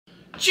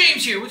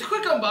James here with a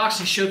quick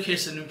unboxing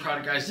showcase of a new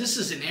product, guys. This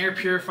is an air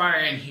purifier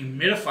and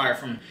humidifier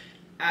from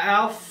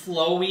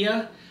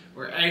Afloia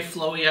or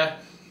Afloia.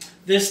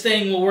 This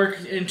thing will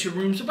work into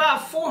rooms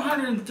about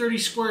 430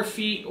 square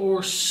feet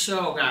or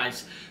so,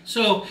 guys.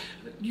 So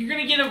you're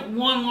going to get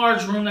one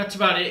large room, that's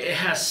about it. It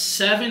has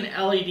 7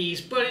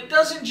 LEDs, but it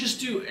doesn't just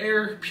do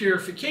air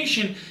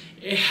purification.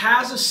 It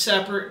has a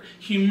separate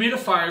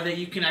humidifier that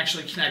you can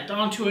actually connect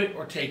onto it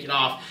or take it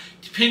off,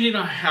 depending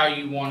on how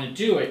you want to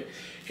do it.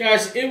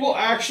 Guys, it will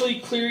actually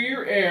clear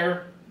your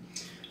air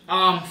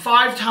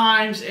 5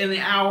 times in the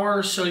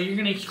hour, so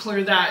you're going to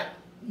clear that,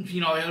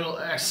 you know, it'll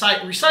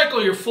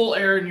recycle your full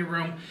air in your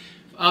room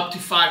up to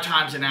 5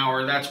 times an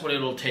hour. That's what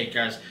it'll take,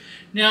 guys.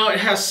 Now, it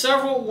has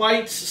several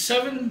lights,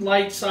 7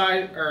 light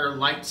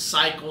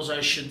cycles, I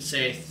should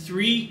say,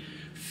 3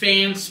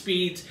 fan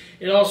speeds.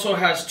 It also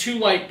has 2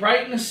 light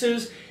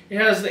brightnesses. It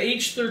has the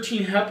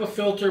H13 HEPA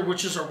filter,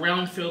 which is a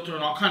round filter,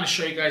 and I'll kind of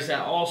show you guys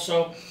that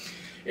also.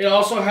 It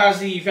also has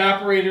the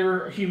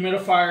evaporator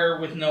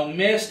humidifier with no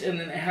mist, and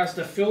then it has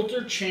the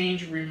filter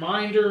change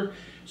reminder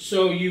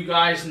so you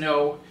guys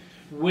know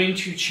when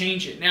to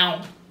change it.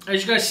 Now,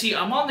 as you guys see,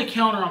 I'm on the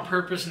counter on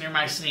purpose near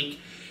my sink,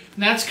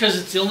 and that's because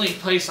it's the only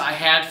place I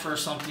had for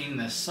something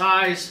this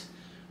size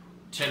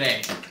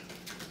today.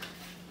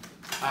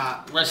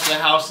 Rest of the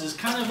house is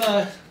kind of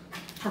a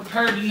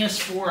preparedness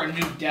for a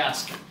new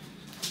desk.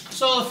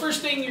 So the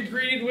first thing you're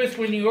greeted with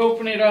when you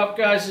open it up,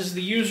 guys, is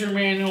the user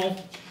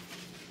manual,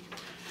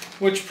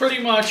 which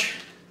pretty much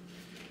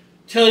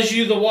tells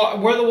you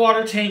where the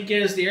water tank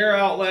is, the air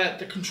outlet,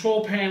 the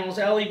control panels,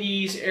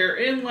 LEDs, air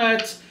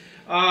inlets,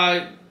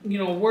 you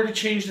know, where to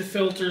change the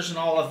filters and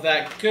all of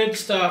that good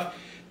stuff.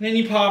 And then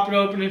you pop it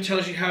open and it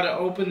tells you how to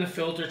open the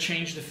filter,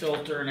 change the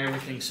filter, and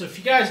everything. So if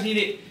you guys need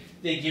it,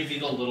 they give you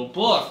the little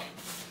book.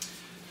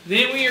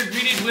 Then we are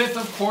greeted with,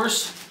 of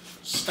course,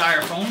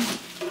 styrofoam.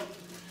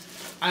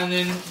 And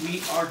then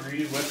we are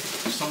greeted with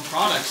some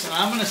products. And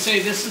I'm going to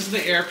say this is the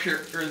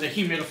the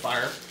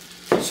humidifier.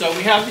 So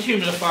we have the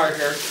humidifier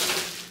here.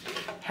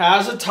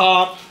 Has a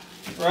top,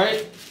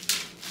 right?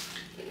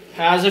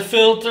 Has a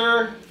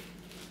filter.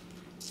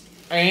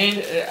 And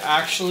it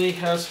actually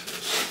has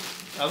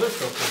other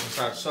filters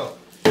inside. So,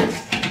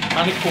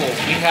 kind of cool.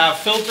 We have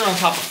filter on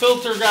top of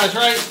filter, guys,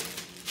 right?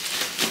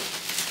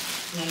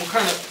 And we'll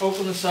kind of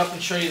open this up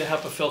and show you the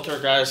HEPA filter,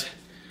 guys.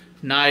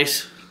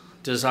 Nice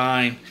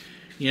design.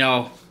 You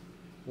know,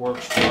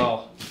 works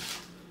well.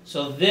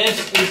 So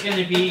this is going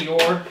to be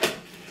your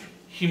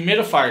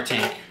humidifier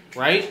tank,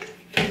 right?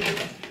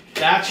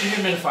 That's your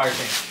humidifier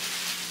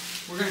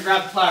tank. We're going to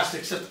grab the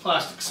plastic, set the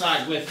plastic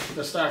side with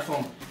the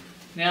styrofoam.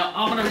 Now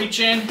I'm going to reach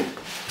in,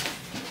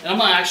 and I'm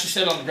going to actually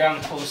sit on the ground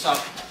and pull this up.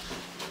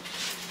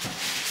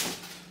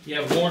 You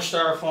have more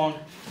styrofoam.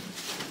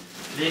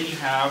 Then you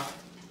have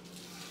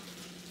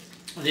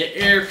the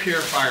air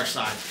purifier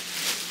side.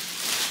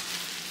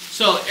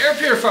 So the air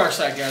purifier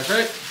side, guys,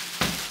 right?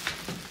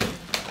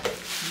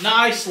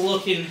 Nice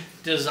looking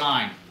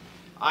design.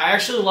 I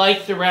actually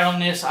like the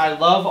roundness. I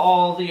love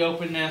all the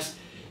openness.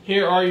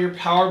 Here are your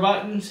power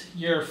buttons,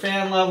 your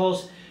fan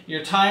levels,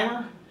 your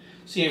timer.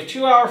 So you have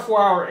 2-hour,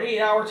 4-hour,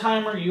 8-hour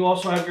timer. You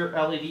also have your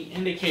LED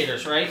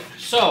indicators, right?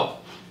 So,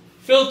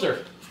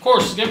 filter, of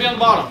course, is going to be on the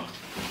bottom.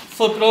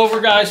 Flip it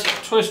over, guys,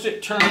 twist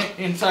it, turn it.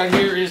 Inside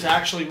here is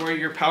actually where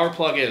your power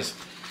plug is.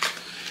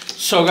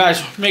 So,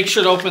 guys, make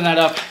sure to open that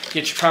up.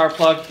 Get your power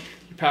plug.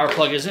 Your power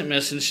plug isn't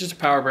missing. It's just a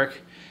power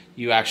brick.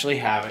 You actually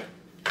have it.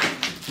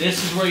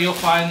 This is where you'll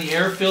find the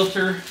air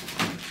filter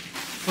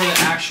for the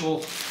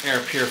actual air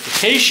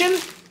purification.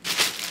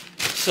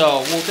 So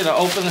we're going to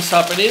open this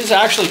up. It is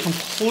actually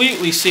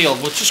completely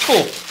sealed, which is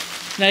cool.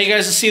 Now you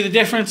guys will see the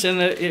difference in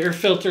the air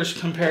filters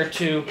compared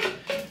to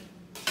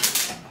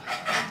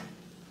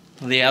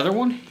the other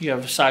one. You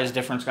have a size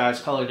difference,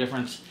 guys, color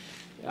difference,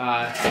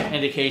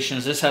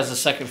 indications. This has a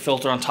second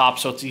filter on top,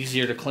 so it's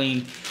easier to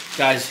clean.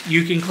 Guys,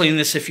 you can clean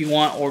this if you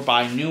want or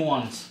buy new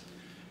ones.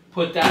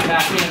 Put that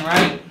back in,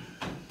 right?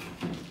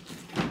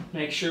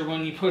 Make sure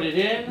when you put it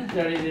in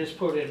that it is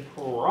put in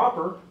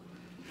proper.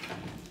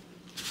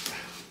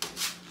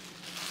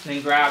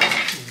 Then grab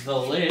the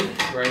lid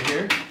right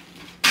here.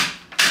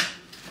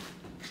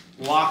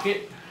 Lock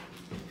it.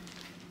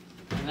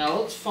 Now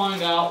let's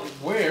find out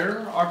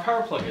where our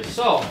power plug is.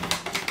 So,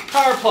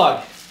 power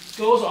plug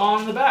goes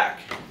on the back.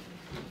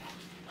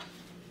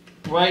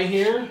 Right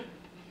here.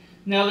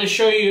 Now they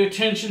show you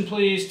attention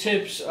please,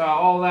 tips,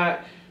 all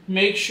that.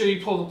 Make sure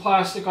you pull the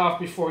plastic off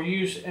before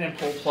use and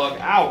pull plug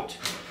out.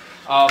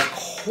 Of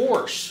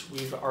course,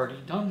 we've already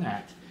done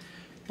that.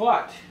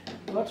 But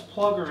let's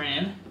plug her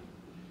in.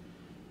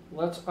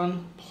 Let's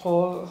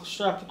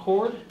strap the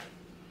cord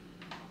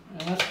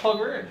and let's plug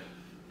her in.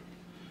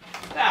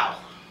 Now,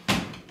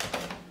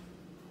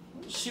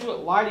 let's see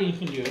what lighting you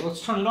can do.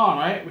 Let's turn it on,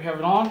 right? We have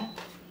it on.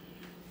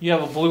 You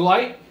have a blue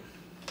light.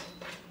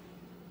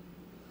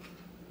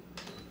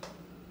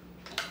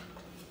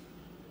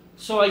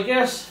 So I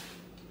guess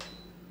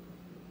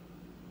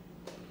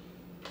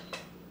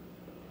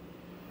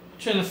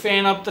turn the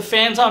fan up. The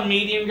fan's on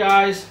medium,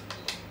 guys.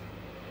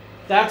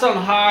 That's on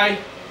high.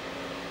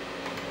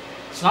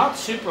 It's not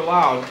super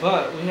loud,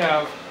 but we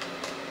have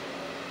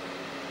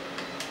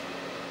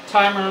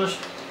timers.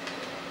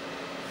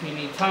 If you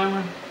need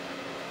timer,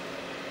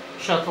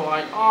 shut the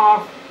light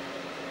off.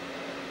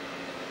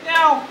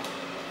 Now,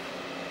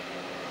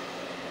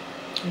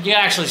 you can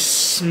actually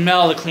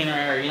smell the cleaner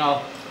air, you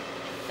know.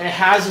 It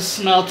has a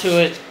smell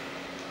to it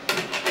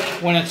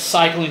when it's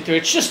cycling through.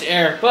 It's just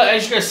air, but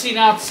as you guys see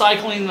now, it's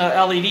cycling the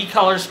LED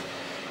colors,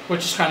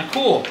 which is kind of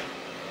cool.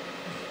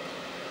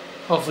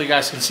 Hopefully you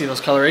guys can see those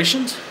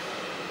colorations.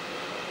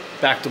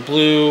 Back to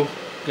blue,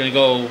 gonna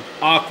go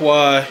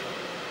aqua,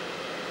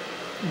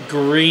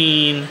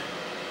 green,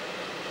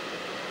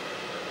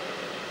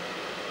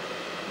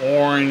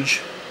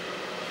 orange.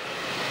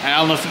 I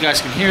don't know if you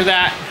guys can hear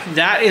that.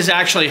 That is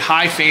actually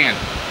high fan.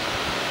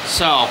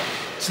 So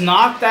it's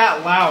not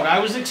that loud. I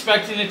was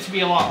expecting it to be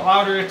a lot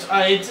louder. To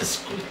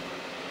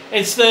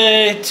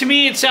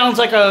me it sounds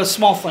like a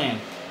small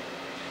fan.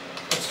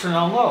 Let's turn it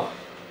on low.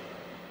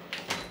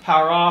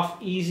 Power off,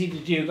 easy to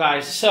do,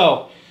 guys.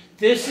 So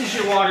this is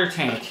your water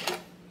tank.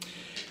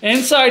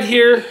 Inside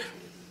here,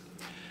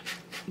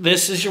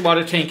 this is your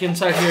water tank.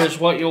 Inside here is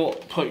what you'll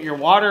put your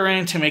water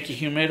in to make a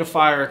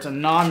humidifier. It's a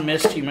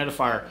non-mist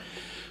humidifier.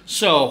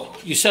 So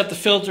you set the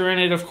filter in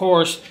it, of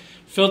course.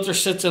 Filter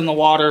sits in the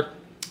water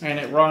and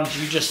it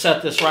runs. You just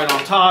set this right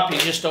on top. You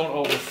just don't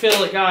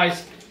overfill it,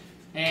 guys.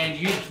 And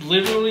you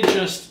literally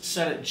just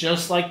set it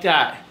just like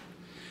that.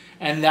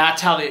 And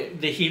that's how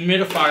the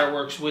humidifier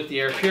works with the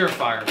air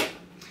purifier.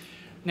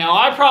 Now,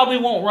 I probably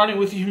won't run it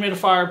with the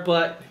humidifier,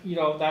 but, you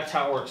know, that's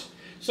how it works.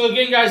 So,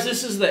 again, guys,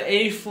 this is the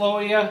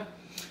Afloia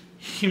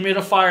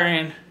humidifier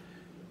and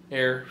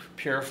air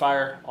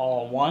purifier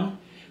all in one.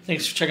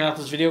 Thanks for checking out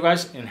this video,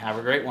 guys, and have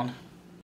a great one.